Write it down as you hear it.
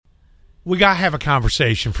We got to have a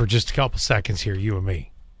conversation for just a couple seconds here, you and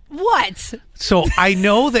me. What? So I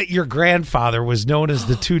know that your grandfather was known as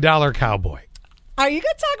the $2 cowboy. Are you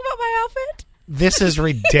going to talk about my outfit? This is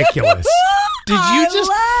ridiculous. Did you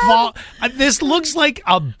just fall? This looks like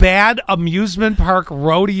a bad amusement park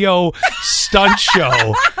rodeo stunt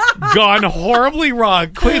show gone horribly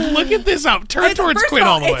wrong. Quinn, look at this up. Turn towards Quinn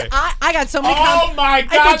all the way. I got so many Oh my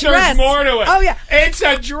God, there's more to it. Oh, yeah. It's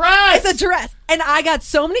a dress. It's a dress. And I got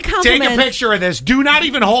so many compliments. Take a picture of this. Do not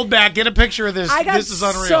even hold back. Get a picture of this. I got this is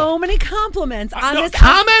unreal. so many compliments on this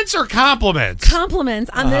comments or compliments? Compliments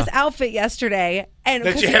on this outfit yesterday. And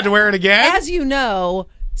that you had to wear it again? As you know,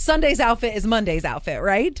 Sunday's outfit is Monday's outfit,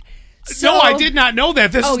 right? No, I did not know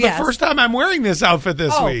that. This is the yes. first time I'm wearing this outfit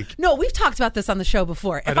this week. No, we've talked about this on the show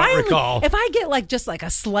before. I don't recall. If I get just a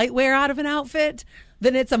slight wear out of an outfit,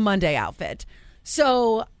 then it's a Monday outfit.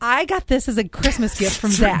 So I got this as a Christmas gift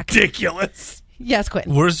from Zach. Ridiculous. Yes,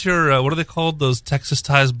 Quentin. Where's your, what are they called? Those Texas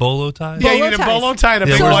ties, bolo ties? Yeah, you need a bolo tie and a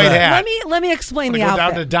big white hat. Let me explain the outfit.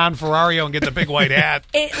 Go down to Don Ferrario and get the big white hat.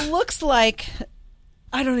 It looks like...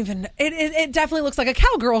 I don't even... It definitely looks like a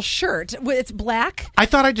cowgirl shirt. It's black. I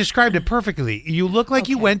thought I described it perfectly. You look like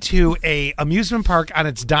you went to a amusement park on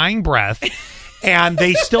its dying breath, and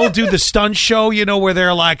they still do the stunt show, where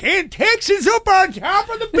they're like, and Texas up on top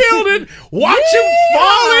of the building, watch him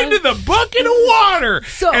fall into the bucket of water.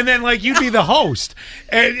 And then, you'd be the host,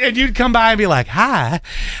 and you'd come by and be like, hi,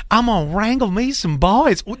 I'm going to wrangle me some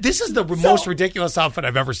boys. This is the most ridiculous outfit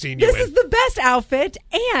I've ever seen you in. This is the best outfit,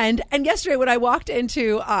 and yesterday when I walked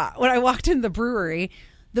into the brewery,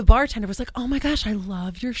 the bartender was like, oh my gosh, I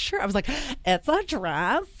love your shirt. I was like, it's a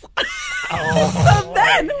dress. So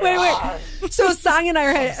then, wait. So Sang and I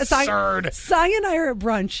are at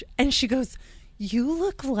brunch, and she goes, you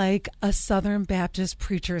look like a Southern Baptist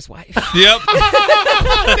preacher's wife. Yep.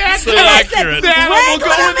 That's so accurate. We'll go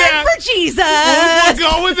with that. For Jesus.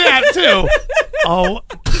 We'll go with that, too.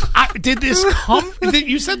 Did this come?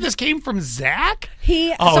 You said this came from Zach?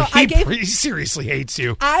 He seriously hates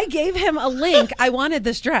you. I gave him a link. I wanted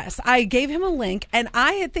this dress. I gave him a link, and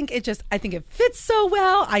I think it fits so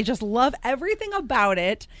well. I just love everything about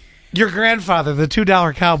it. Your grandfather, the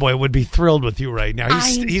 $2 cowboy, would be thrilled with you right now.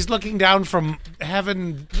 He's looking down from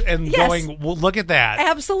heaven and going, well, look at that.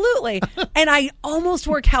 Absolutely. And I almost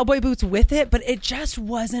wore cowboy boots with it, but it just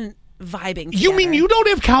wasn't vibing together. You mean you don't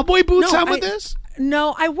have cowboy boots on with this?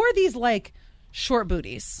 No, I wore these short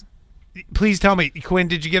booties. Please tell me, Quinn,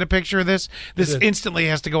 did you get a picture of this? This instantly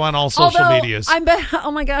has to go on all social medias.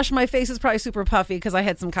 Oh my gosh, my face is probably super puffy because I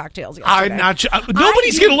had some cocktails yesterday. I'm not sure.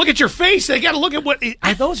 Nobody's going to look at your face. They got to look at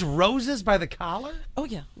are those roses by the collar? Oh,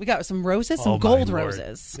 yeah. We got some roses, some gold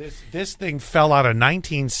roses. This thing fell out of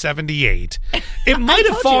 1978. It might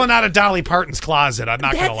have fallen out of Dolly Parton's closet. I'm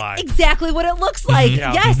not going to lie. That's exactly what it looks like.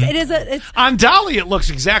 Yeah. Yes, it is. On Dolly, it looks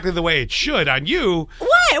exactly the way it should. On you.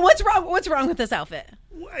 What? What's wrong with this outfit?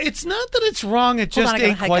 It's not that it's wrong. It just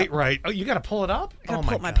ain't quite right. Oh, you got to pull it up? I got to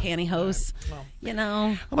pull up my pantyhose. Right.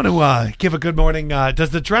 Well, I'm going to give a good morning.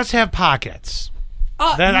 Does the dress have pockets?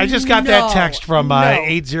 I just got that text from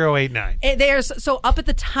 8089. So up at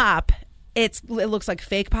the top, it looks like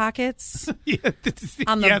fake pockets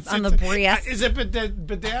on the breast. Is it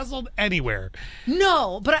bedazzled anywhere?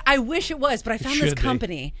 No, but I wish it was. But I found this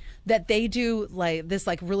company that they do this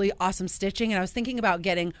really awesome stitching, and I was thinking about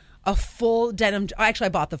getting a full denim. Actually, I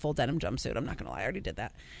bought the full denim jumpsuit. I'm not going to lie, I already did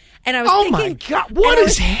that. And I was thinking, my God, what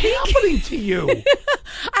is happening to you?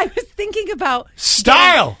 I was thinking about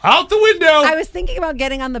style out the window. I was thinking about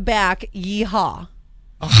getting on the back, yeehaw.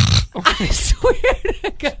 I swear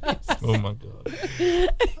to God. Oh my God.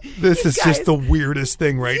 This is just the weirdest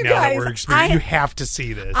thing right now that we're experiencing. You have to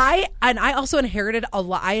see this. I also inherited a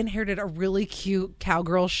lot. I inherited a really cute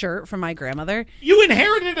cowgirl shirt from my grandmother. You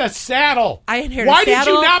inherited a saddle. I inherited Why a saddle.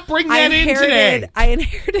 Did you not bring that in today? I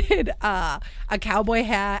inherited a cowboy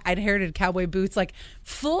hat. I inherited cowboy boots,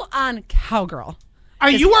 full on cowgirl.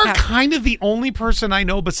 You are kind of the only person I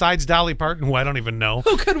know besides Dolly Parton, who I don't even know,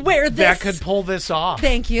 who could wear this. That could pull this off.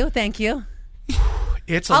 Thank you.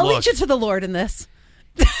 I'll lead you to the Lord in this.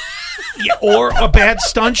 Or a bad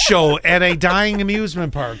stunt show at a dying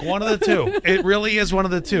amusement park. One of the two. It really is one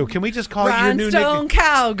of the two. Can we just call it your new nickname?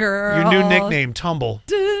 Cowgirl. Your new nickname, Tumble.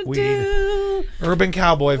 Urban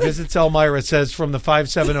Cowboy visits Elmira, says from the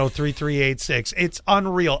 570-3386. It's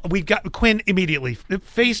unreal. We've got Quinn immediately.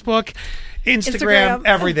 Facebook, Instagram.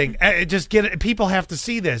 Everything. Just get it. People have to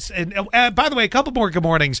see this. And by the way, a couple more good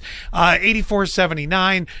mornings.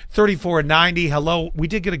 8479, 3490. Hello. We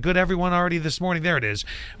did get a good everyone already this morning. There it is.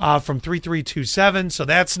 From 3327. So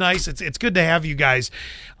that's nice. It's good to have you guys.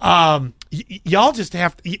 Y'all just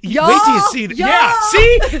have to. Y'all, wait till you see. y'all. Yeah,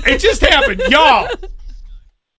 see, it just happened, y'all.